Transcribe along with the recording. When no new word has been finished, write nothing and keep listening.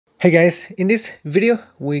Hey guys, in this video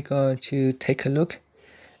we're going to take a look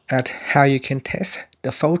at how you can test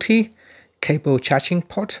the faulty cable charging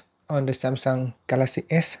port on the Samsung Galaxy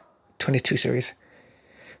S22 series.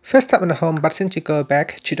 First, tap on the home button to go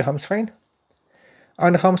back to the home screen.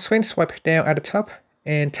 On the home screen, swipe down at the top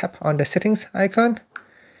and tap on the settings icon.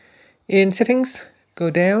 In settings,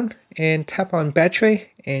 go down and tap on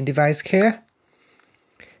battery and device care.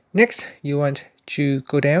 Next, you want to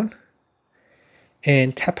go down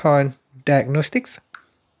and tap on diagnostics.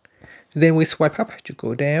 Then we swipe up to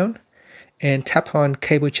go down and tap on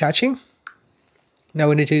cable charging. Now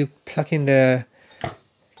we need to plug in the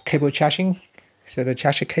cable charging. So the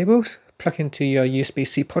charger cables plug into your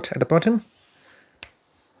USB-C port at the bottom.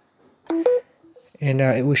 And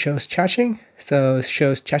now it will show us charging. So it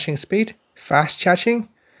shows charging speed, fast charging,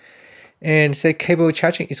 and say cable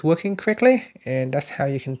charging is working correctly. And that's how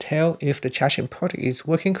you can tell if the charging port is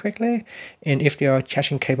working correctly and if your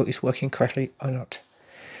charging cable is working correctly or not.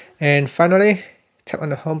 And finally, tap on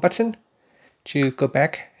the home button to go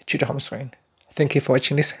back to the home screen. Thank you for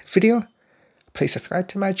watching this video. Please subscribe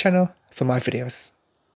to my channel for more videos.